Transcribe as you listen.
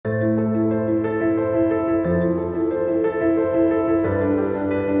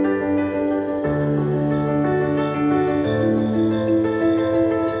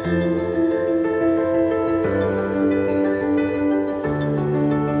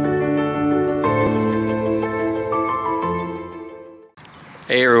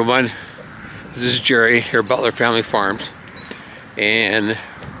Hey everyone, this is Jerry here at Butler Family Farms, and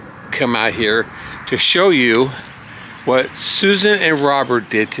come out here to show you what Susan and Robert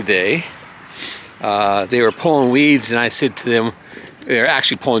did today. They were pulling weeds, and I said to them, they're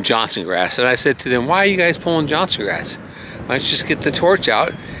actually pulling Johnson grass, and I said to them, why are you guys pulling Johnson grass? Why don't you just get the torch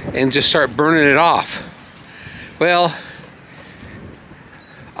out and just start burning it off? Well,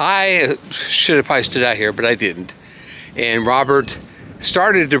 I should have probably stood out here, but I didn't. And Robert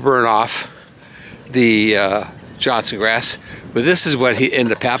started to burn off the Johnson grass, but this is what he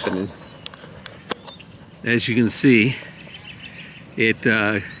ended up happening. As you can see, it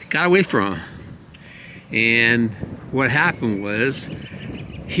got away from him. And what happened was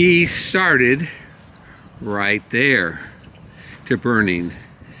he started right there to burning.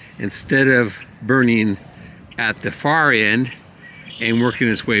 Instead of burning at the far end and working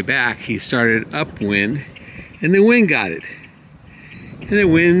his way back, he started upwind, and the wind got it. And the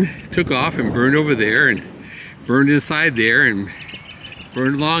wind took off and burned over there and burned inside there and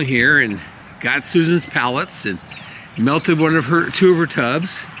burned along here and got Susan's pallets and melted two of her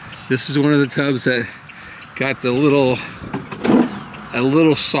tubs. This is one of the tubs that got a little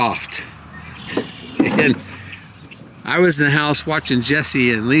soft. And I was in the house watching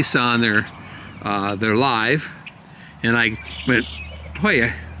Jesse and Lisa on their live, and I went,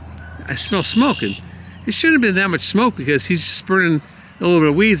 boy, I smell smoke, and it shouldn't have been that much smoke because he's just burning a little bit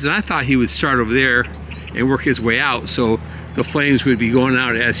of weeds, and I thought he would start over there and work his way out so the flames would be going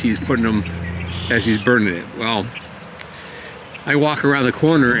out as he's putting them, as he's burning it. Well, I walk around the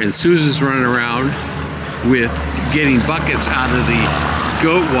corner and Susan's running around with getting buckets out of the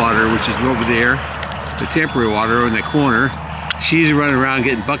goat water, which is over there, the temporary water in the corner. She's running around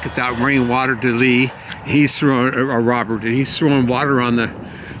getting buckets out, bringing water to Lee. He's throwing, or Robert, and he's throwing water on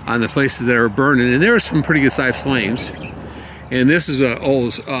the places that are burning, and there were some pretty good sized flames. And this is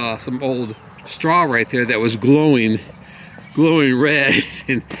some old straw right there that was glowing red,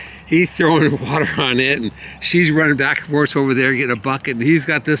 and he's throwing water on it, and she's running back and forth over there getting a bucket, and he's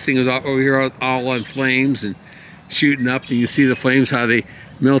got this thing over here all on flames and shooting up, and you see the flames, how they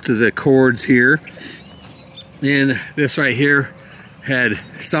melted the cords here. And this right here had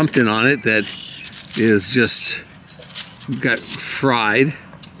something on it that is just got fried.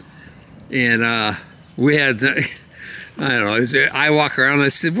 And we had, I don't know, I walk around and I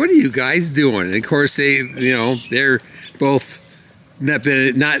said, what are you guys doing? And of course they, you know, they're both not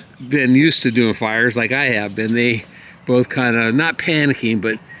been used to doing fires like I have been. They both kind of, not panicking,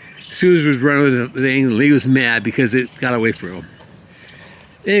 but Susan was running with the thing, and Lee was mad because it got away from him.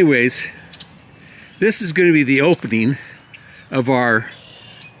 Anyways, this is going to be the opening of our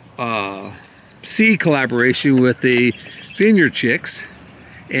seed collaboration with the Vineyard Chicks,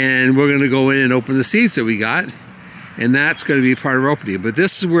 and we're going to go in and open the seeds that we got, and that's going to be part of our opening. But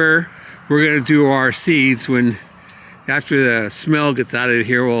this is where we're going to do our seeds. When after the smell gets out of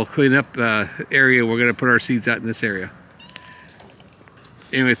here, we'll clean up the area. We're going to put our seeds out in this area.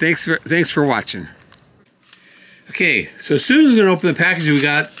 Anyway, thanks for watching. Okay, so Susan's going to open the package we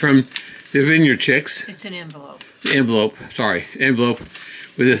got from the Vineyard Chicks. It's an envelope. Envelope,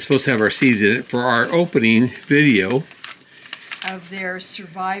 it's supposed to have our seeds in it for our opening video Of their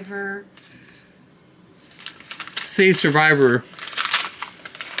Survivor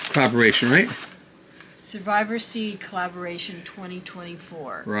collaboration, right? Survivor Seed Collaboration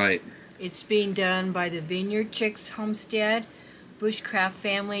 2024. Right. It's being done by the Vineyard Chicks Homestead. Bushcraft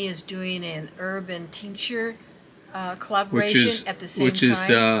Family is doing an herb and tincture collaboration at the same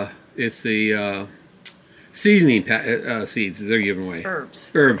time. It's the seasoning seeds they're giving away.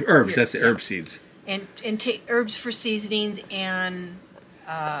 Herbs. Herbs. That's the herb seeds. And herbs for seasonings and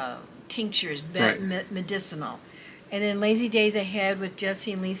tinctures, right. medicinal. And then Lazy Days Ahead with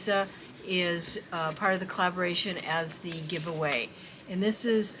Jesse and Lisa is part of the collaboration as the giveaway. And this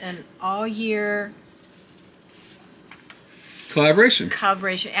is an all-year collaboration.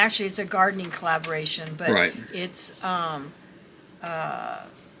 Actually, it's a gardening collaboration, but right. It's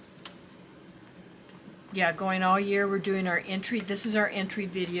yeah, going all year. We're doing our entry. This is our entry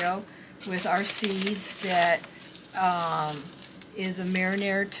video with our seeds. That is a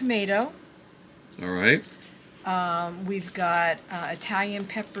marinara tomato. All right. We've got Italian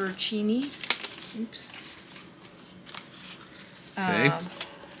pepperoncinis. Oops. Okay.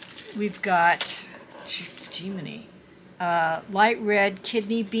 We've got Jiminy. Light red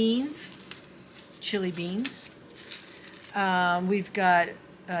kidney beans, chili beans. We've got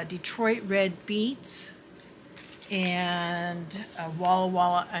Detroit red beets and Walla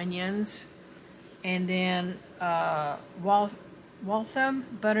Walla onions, and then Waltham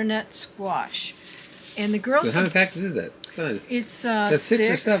butternut squash. And the girls. So how many packets is that? It's that's 6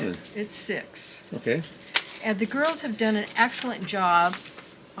 or 7. It's 6. Okay. And the girls have done an excellent job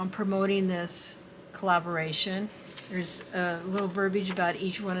on promoting this collaboration. There's a little verbiage about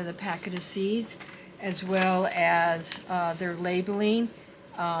each one of the packet of seeds, as well as their labeling,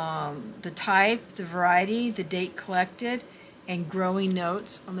 the type, the variety, the date collected, and growing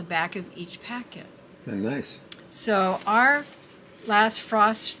notes on the back of each packet. Nice. So our last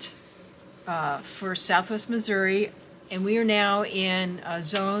frost for Southwest Missouri, and we are now in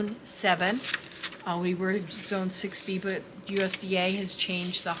Zone 7. We were Zone 6B, but USDA has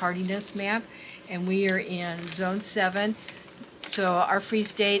changed the hardiness map, and we are in Zone 7. So our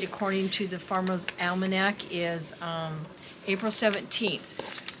freeze date, according to the Farmer's Almanac, is April 17th.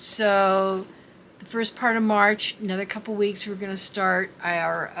 So the first part of March, another couple weeks, we're going to start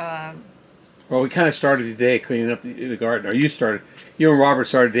our... well, we kind of started today cleaning up the garden. Or you and Robert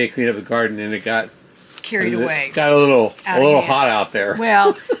started today cleaning up the garden, and it got... carried away. Got a little hot out there.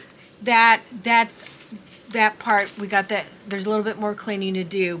 Well, that part, we got that. There's a little bit more cleaning to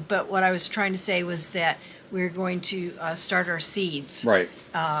do, but what I was trying to say was that we're going to start our seeds right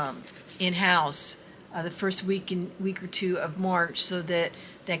in-house the first week or two of March, so that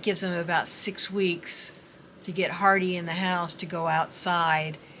gives them about 6 weeks to get hardy in the house to go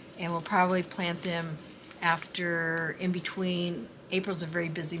outside, and we'll probably plant them in between. April's a very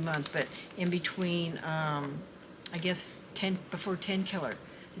busy month, but in between, I guess before 10 killer.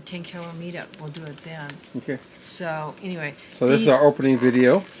 The 10 kilo meetup, we'll do it then. Okay. So anyway. So this is our opening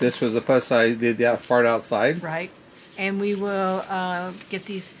video. This was the plus I did the part outside. Right. And we will get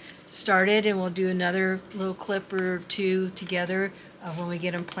these started, and we'll do another little clip or two together when we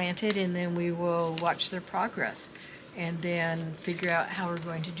get them planted, and then we will watch their progress and then figure out how we're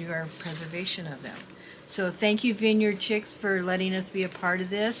going to do our preservation of them. So thank you, Vineyard Chicks, for letting us be a part of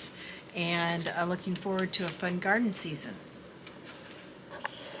this, and looking forward to a fun garden season.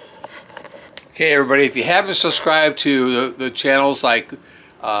 Okay, everybody, if you haven't subscribed to the channels like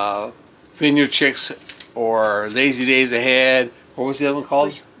Vineyard Chicks or Lazy Days Ahead, what was the other one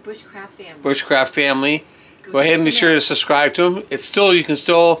called? Bushcraft Family. Bushcraft Family. Go ahead and be sure to subscribe to them. You can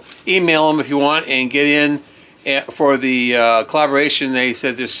still email them if you want and get in for the collaboration. They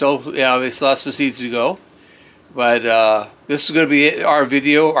said they still have some seeds to go. But this is going to be our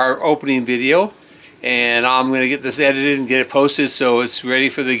video, our opening video. And I'm going to get this edited and get it posted so it's ready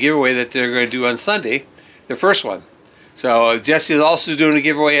for the giveaway that they're going to do on Sunday, the first one. So Jesse is also doing a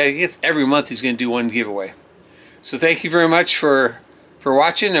giveaway. I guess every month he's going to do one giveaway. So thank you very much for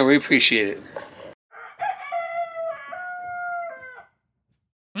watching, and we appreciate it.